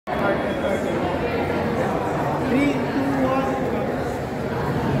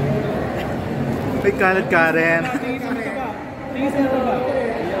Kaladkaren.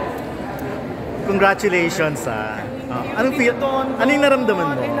 Congratulations anong naramdaman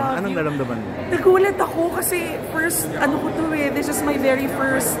mo? Anong naramdaman mo? Nagulat ako kasi this is my very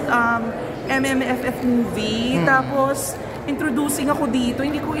first MMFF movie. Tapos introducing ako dito,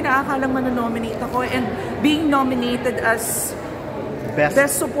 hindi ko inaakalang manonominate ako, and being nominated as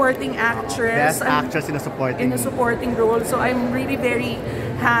Best Supporting Actress. Best Actress in a supporting role. So I'm really very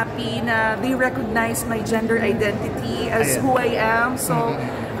happy na they recognize my gender identity as who I am. So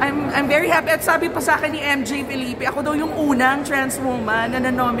I'm very happy. At sabi pa sa akin ni MJ Felipe, ako daw yung unang trans woman na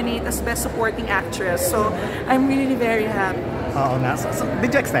na-nominate as Best Supporting Actress. So I'm really very happy. Oo nga. So,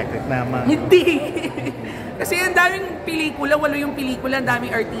 did you expect it naman? Hindi. Kasi ang daming pelikula, walo yung pelikula, ang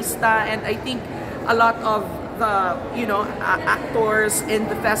daming artista, and I think a lot of the, actors in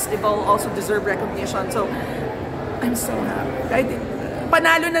the festival also deserve recognition. So I'm so happy.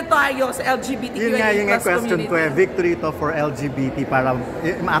 Panalo na tayo sa LGBTQIA+ Yun nga question community. ko victory to for LGBT para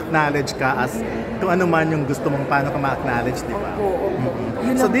ma-acknowledge ka as kung ano man yung gusto mong paano ka ma-acknowledge, di ba?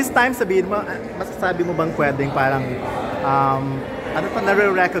 So this time masasabi mo bang pwedeng parang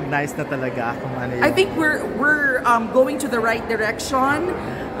nare-recognize na talaga kung ano yun? I think we're going to the right direction.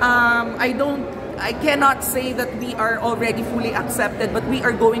 I cannot say that we are already fully accepted, but we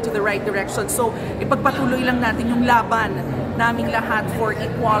are going to the right direction. So ipagpatuloy lang natin yung laban naming lahat for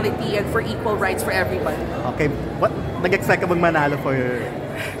equality and for equal rights for everyone. Okay, nag-expect ka bang manalo for your...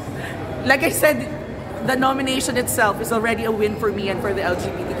 Like I said, the nomination itself is already a win for me and for the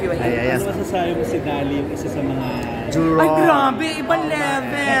LGBTQIA. Yes. Ano masasabi mo si Dali, yung isa sa mga... Juror. Ay, grabe! Ibang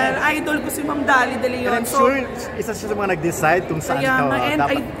level! Idol ko si Ma'am Dali de Leon. I'm sure isa siya sa mga nag-decide kung saan ka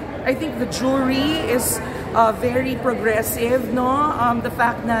dapat... I think the jury is very progressive, no? The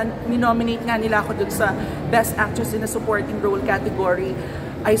fact na ni-nominate nga nila ako dun sa Best Actress in a Supporting Role category,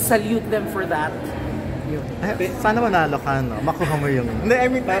 I salute them for that. Sana manalo ka, no? Makuha mo yung... Hindi,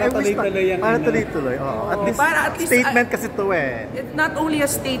 I mean, para tuloy-tuloy yan. Para tuloy-tuloy, oo. At least statement kasi to eh. It's not only a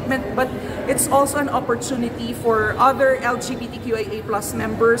statement, but it's also an opportunity for other LGBTQIA+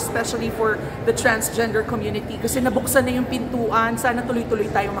 members, especially for the transgender community. Kasi nabuksan na yung pintuan, sana tuloy-tuloy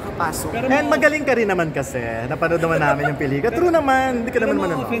tayo makapasok. And magaling ka rin naman kasi. Napanood naman namin yung pelikula. True naman, hindi ka naman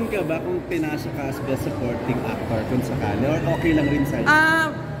manalo. Pero ma-open ka ba kung pinasa ka as Best Supporting Actor kung sakali? Or okay lang rin sa'yo?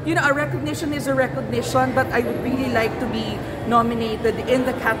 A recognition is a recognition, but I would really like to be nominated in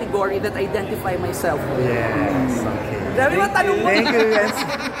the category that I identify myself with. Yes, okay. Thank you, yes.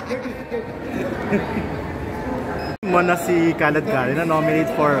 Mo na si Kaladkaren na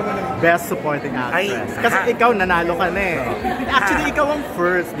nominate for Best Supporting Actress. Kasi ikaw nanalo ka na eh. Actually, ikaw ang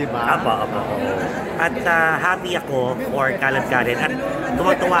first, di ba? Apo. At happy ako for Kaladkaren. At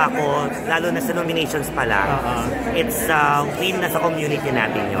tumatawa ako, lalo na sa nominations pala. It's win na sa community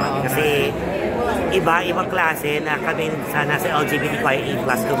natin yun. Kasi ibang klase na kami nasa LGBTQIA+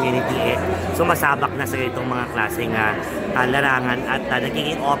 community sumasabak na sa itong mga klaseng larangan at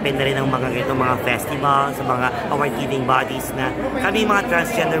nagiging open na rin ang mga itong mga festival sa mga award-giving bodies na kami mga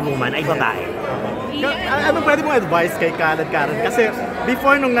transgender woman ay babae. Ano pwede mong advice kay Kaladkaren? Kasi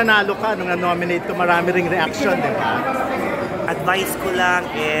before nung nanalo ka, nung na-nominate ko, marami ring reaction, di ba? Advice ko lang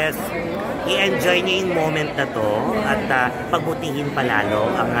is i-enjoy niya yung moment na to at pagbutihin palalo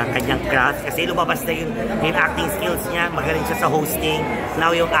ang kanyang craft kasi lumabas na yung acting skills niya, magaling siya sa hosting, now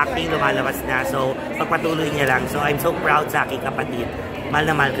yung acting lumalabas na, so pagpatuloy niya lang. So I'm so proud sa aking kapatid, mahal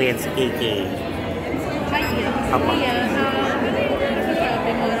na mahal ko yan si KK. Ano yung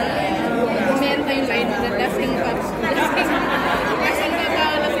masasabi mo na meron tayong line mo na lasing ba?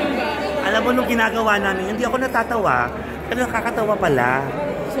 Alam mo, nung ginagawa namin, hindi ako natatawa, pero nakakatawa pala.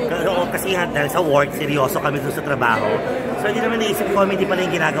 Kasi dahil sa work, seryoso kami doon sa trabaho. So hindi naman naisip comedy pala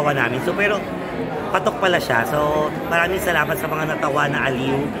yung ginagawa namin. So pero patok pala siya. So maraming salamat sa mga natawa na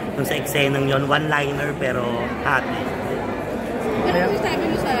aliw dun sa eksenang yon, one-liner pero happy. Ano sabi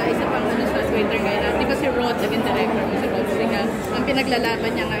mo sa isa pang sa Twitter ngayon? Di ba si Rod, naging director mo si Rod Siga, ang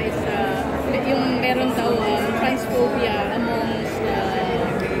pinaglalaban niya nga is yung meron daw transphobia amongst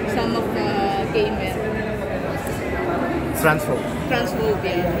some of the gay men.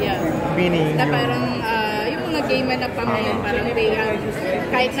 Transphobia, yeah. Meaning na parang yung mga gay men na pamayan, parang they are,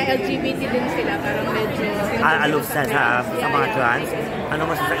 kahit na LGBT din sila, parang medyo aloof sa mga trans. Ano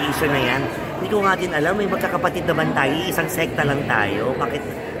mas sa issue na yan? Hindi ko nga din alam, may magkakapatid naman tayo, isang sekta lang tayo, bakit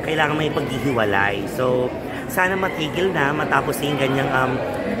kailangan may paghihiwalay? So sana matigil na, matapos yung ganyang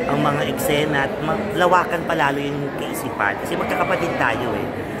ang mga eksena at lawakan palalo yung kaisipan. Kasi magkakapatid tayo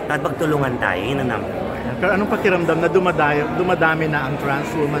at magtulungan tayo, yun na naman. Pero anong pakiramdam na dumadami na ang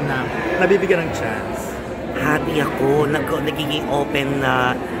trans woman na nabibigyan ng chance? Happy ako, nagiging open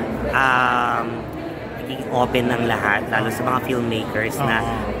na maging open ng lahat, lalo sa mga filmmakers na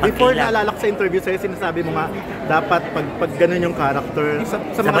before naalala ko sa interview sa'yo, sinasabi mo nga, dapat pag ganun yung character, sa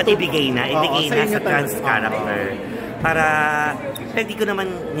dapat ibigay na sa trans talaga. character. Para, hindi ko naman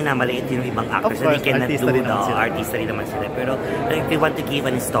minamaliit yung ibang actors. Of course, They cannot artista rin naman sila. artista rin naman sila. Pero if you want to give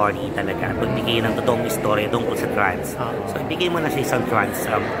a story talaga, pagbigay ng totoong istorya tungkol sa trans. So, ibigay mo na sa isang trans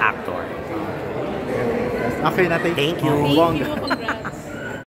actor. Okay na, Thank you. Thank you, congrats.